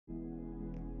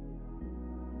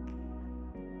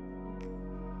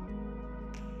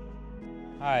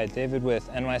Hi, David with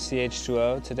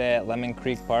NYCH2O, today at Lemon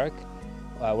Creek Park,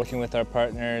 working with our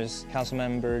partners,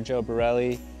 Councilmember Joe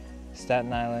Borelli,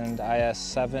 Staten Island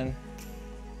IS7,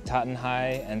 Taunton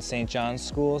High, and St. John's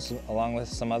schools, along with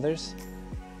some others.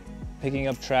 Picking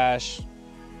up trash,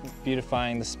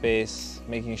 beautifying the space,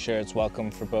 making sure it's welcome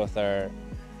for both our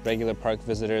regular park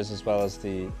visitors as well as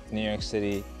the New York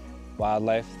City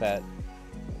wildlife that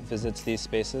visits these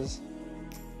spaces.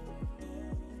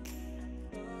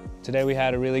 Today we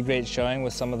had a really great showing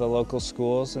with some of the local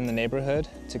schools in the neighborhood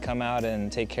to come out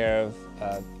and take care of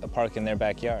a park in their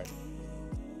backyard.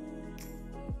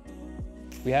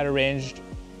 We had arranged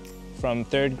from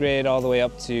 3rd grade all the way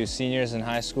up to seniors in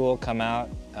high school come out,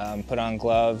 put on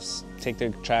gloves, take their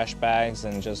trash bags,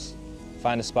 and just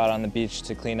find a spot on the beach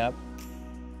to clean up.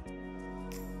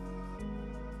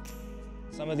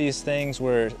 Some of these things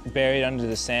were buried under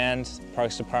the sand.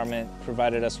 Parks Department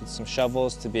provided us with some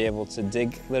shovels to be able to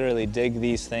literally dig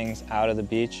these things out of the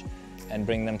beach and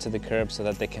bring them to the curb so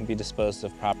that they can be disposed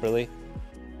of properly.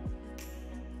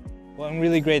 One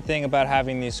really great thing about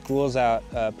having these schools out,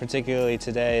 particularly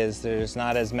today, is there's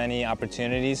not as many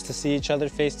opportunities to see each other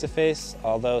face to face.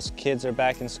 Although kids are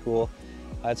back in school,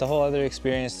 it's a whole other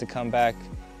experience to come back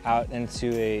out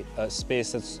into a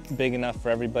space that's big enough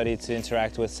for everybody to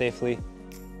interact with safely.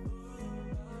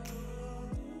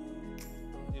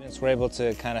 We're able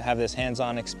to kind of have this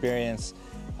hands-on experience,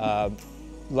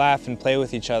 laugh and play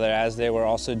with each other as they were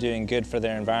also doing good for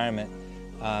their environment,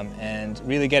 and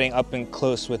really getting up and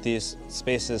close with these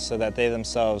spaces so that they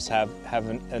themselves have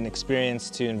an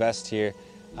experience to invest here,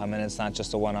 and it's not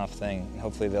just a one-off thing.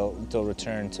 Hopefully they'll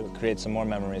return to create some more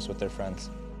memories with their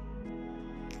friends.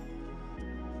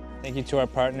 Thank you to our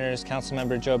partners,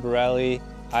 Councilmember Joe Borelli,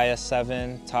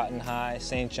 IS7, Taunton High,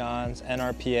 St. John's,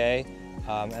 NRPA,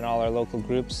 and all our local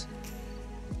groups.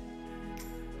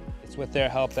 It's with their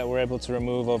help that we're able to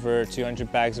remove over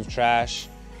 200 bags of trash,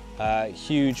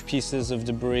 huge pieces of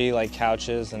debris like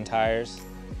couches and tires,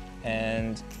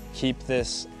 and keep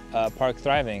this park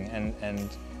thriving and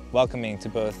welcoming to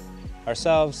both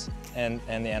ourselves and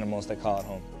the animals that call it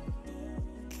home.